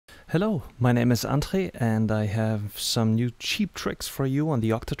Hello, my name is Andre and I have some new cheap tricks for you on the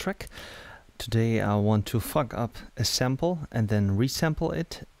Octatrack. Today I want to fuck up a sample and then resample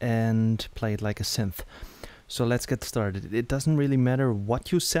it and play it like a synth. So let's get started. It doesn't really matter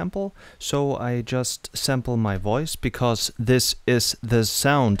what you sample, so I just sample my voice because this is the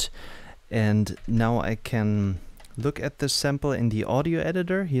sound. And now I can look at the sample in the audio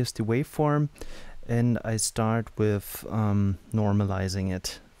editor. Here's the waveform and I start with normalizing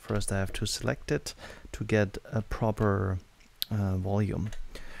it. First I have to select it to get a proper volume.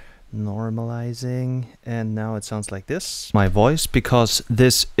 Normalizing, and now it sounds like this. My voice, because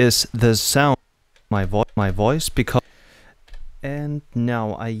this is the sound. My voice, because... And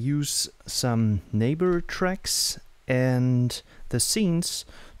now I use some neighbor tracks and the scenes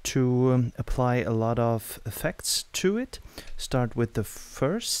to apply a lot of effects to it. Start with the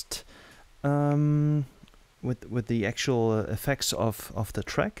first with the actual effects of the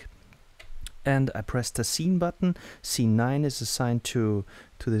track, and I press the scene button. Scene 9 is assigned to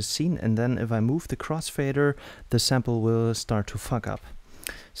the scene, and then if I move the crossfader, the sample will start to fuck up.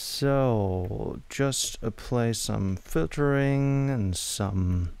 So just apply some filtering and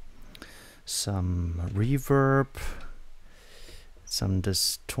some reverb, some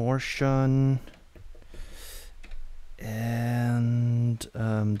distortion, and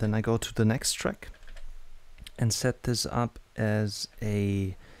then I go to the next track and set this up as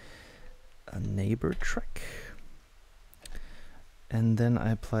a neighbor track, and then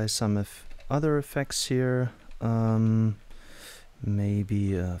I apply some other effects here,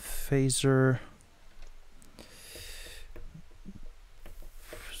 maybe a phaser,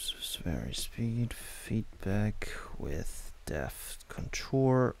 very speed, feedback with depth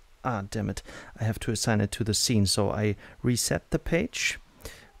contour. Ah, damn it, I have to assign it to the scene, so I reset the page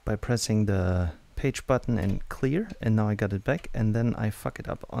by pressing the page button and clear, and now I got it back, and then I fuck it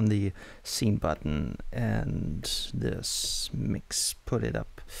up on the scene button and this mix, put it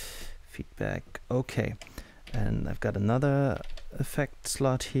up, feedback, okay, and I've got another effect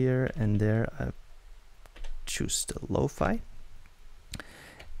slot here, and there I choose the lo-fi,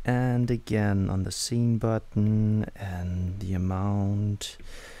 and again on the scene button and the amount,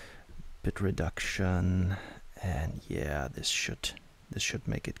 bit reduction, and yeah, this should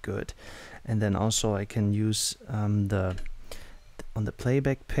make it good. And then also I can use on the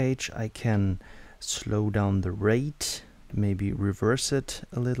playback page, I can slow down the rate, maybe reverse it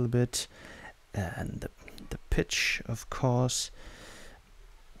a little bit, and the pitch, of course.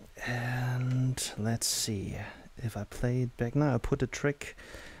 And let's see if I play it back now. I put a trick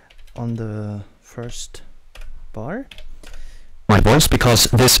on the first bar. My voice, because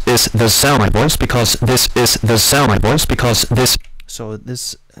this is the sound. My voice, because this is the sound. My voice, because this. So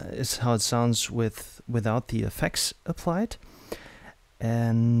this is how it sounds without the effects applied.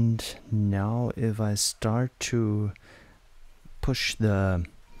 And now if I start to push the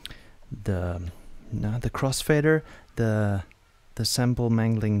crossfader, the sample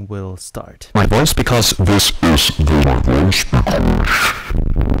mangling will start. My voice, because this is my voice,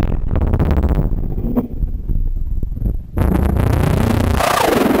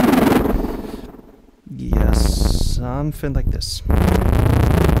 yes, something like this.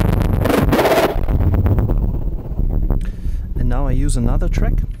 And now I use another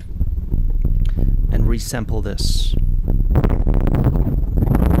track and resample this.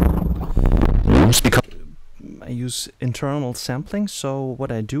 I use internal sampling, so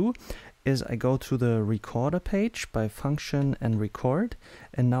what I do is I go to the recorder page by function and record,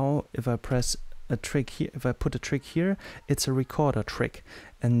 and now if I press a trick here, if I put a trick here, it's a recorder trick,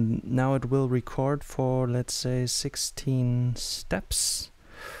 and now it will record for, let's say, 16 steps,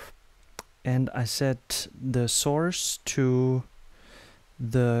 and I set the source to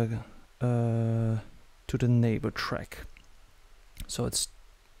the neighbor track, so it's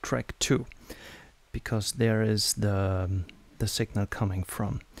track 2, because there is the signal coming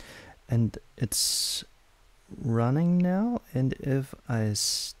from, and it's running now. And if I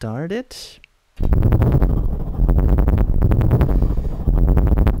start it,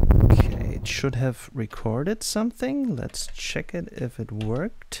 okay, it should have recorded something. Let's check it if it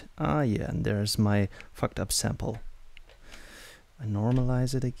worked. Ah, yeah, and there's my fucked up sample. I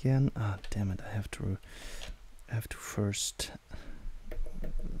normalize it again. Ah, damn it, I have to first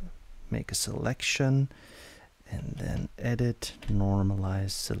make a selection and then edit,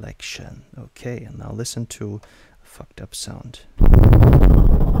 normalize, selection. Okay, and now listen to a fucked up sound.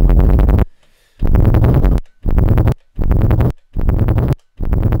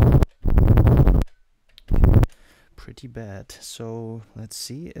 Okay, pretty bad. So let's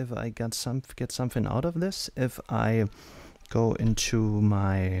see if I get something out of this. If I go into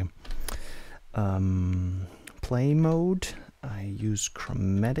my play mode, I use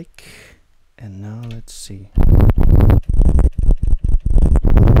chromatic, and now let's see.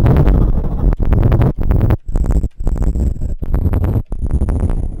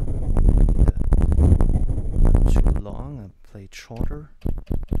 Too long, I played shorter.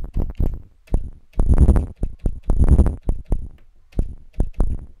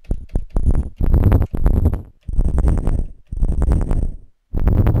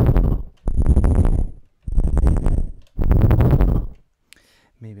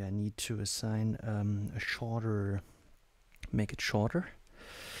 Maybe I need to assign a shorter, make it shorter.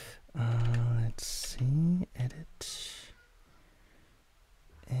 Let's see, edit,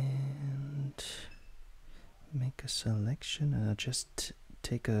 and make a selection, and I'll just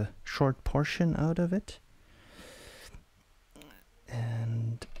take a short portion out of it,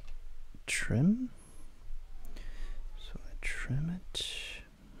 and trim. So I trim it.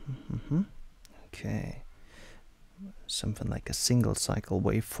 Okay. Something like a single cycle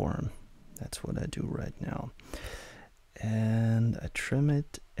waveform. That's what I do right now. And I trim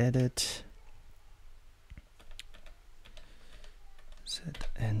it, edit, set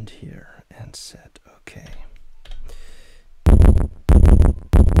end here, and set OK.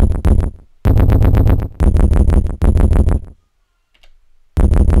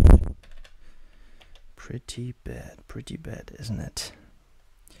 Pretty bad, isn't it?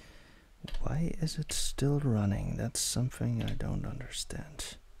 Why is it still running? That's something I don't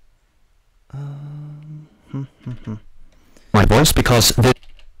understand. My voice, because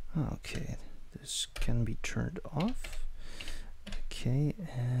okay, this can be turned off. Okay,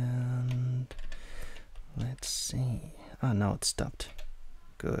 and let's see. Ah, now it stopped.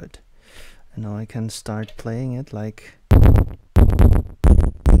 Good. And now I can start playing it like.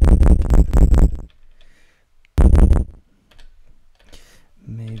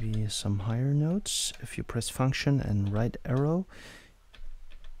 Maybe some higher notes. If you press function and right arrow,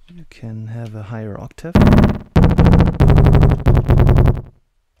 you can have a higher octave.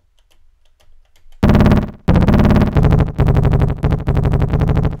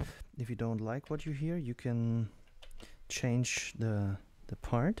 If you don't like what you hear, you can change the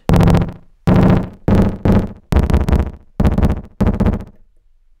part.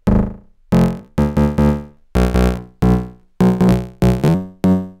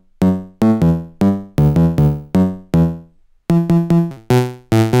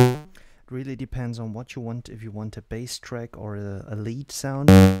 Really depends on what you want, if you want a bass track or a lead sound.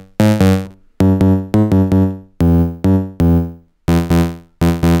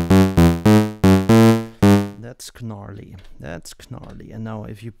 That's gnarly. That's gnarly. And now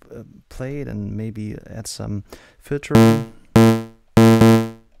if you play it and maybe add some filtering.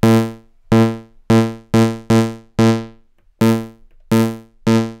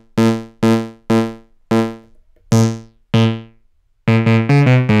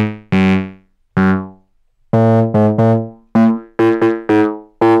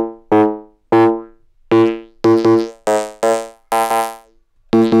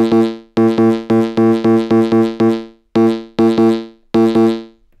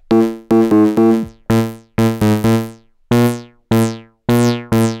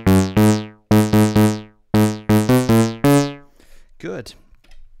 Good.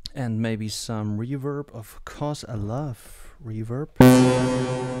 And maybe some reverb. Of course, I love reverb.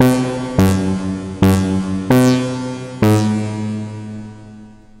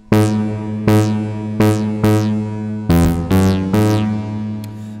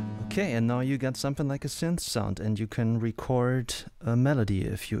 Okay, and now you got something like a synth sound, and you can record a melody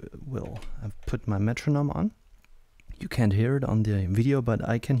if you will. I've put my metronome on. You can't hear it on the video, but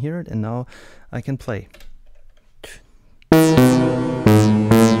I can hear it, and now I can play.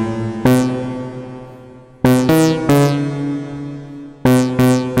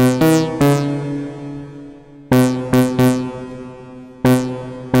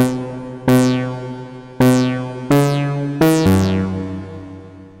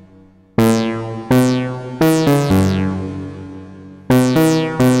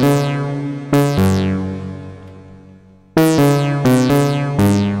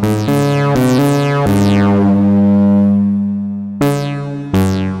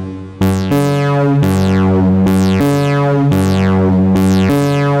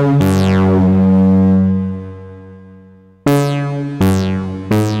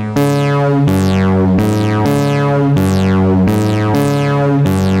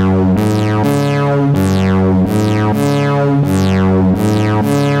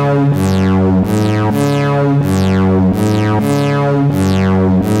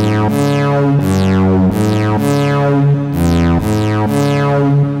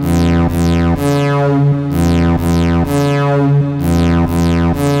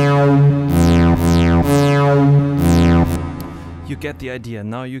 You get the idea.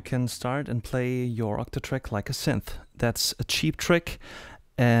 Now you can start and play your Octatrack like a synth. That's a cheap trick.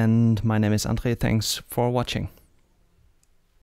 And my name is Andre. Thanks for watching.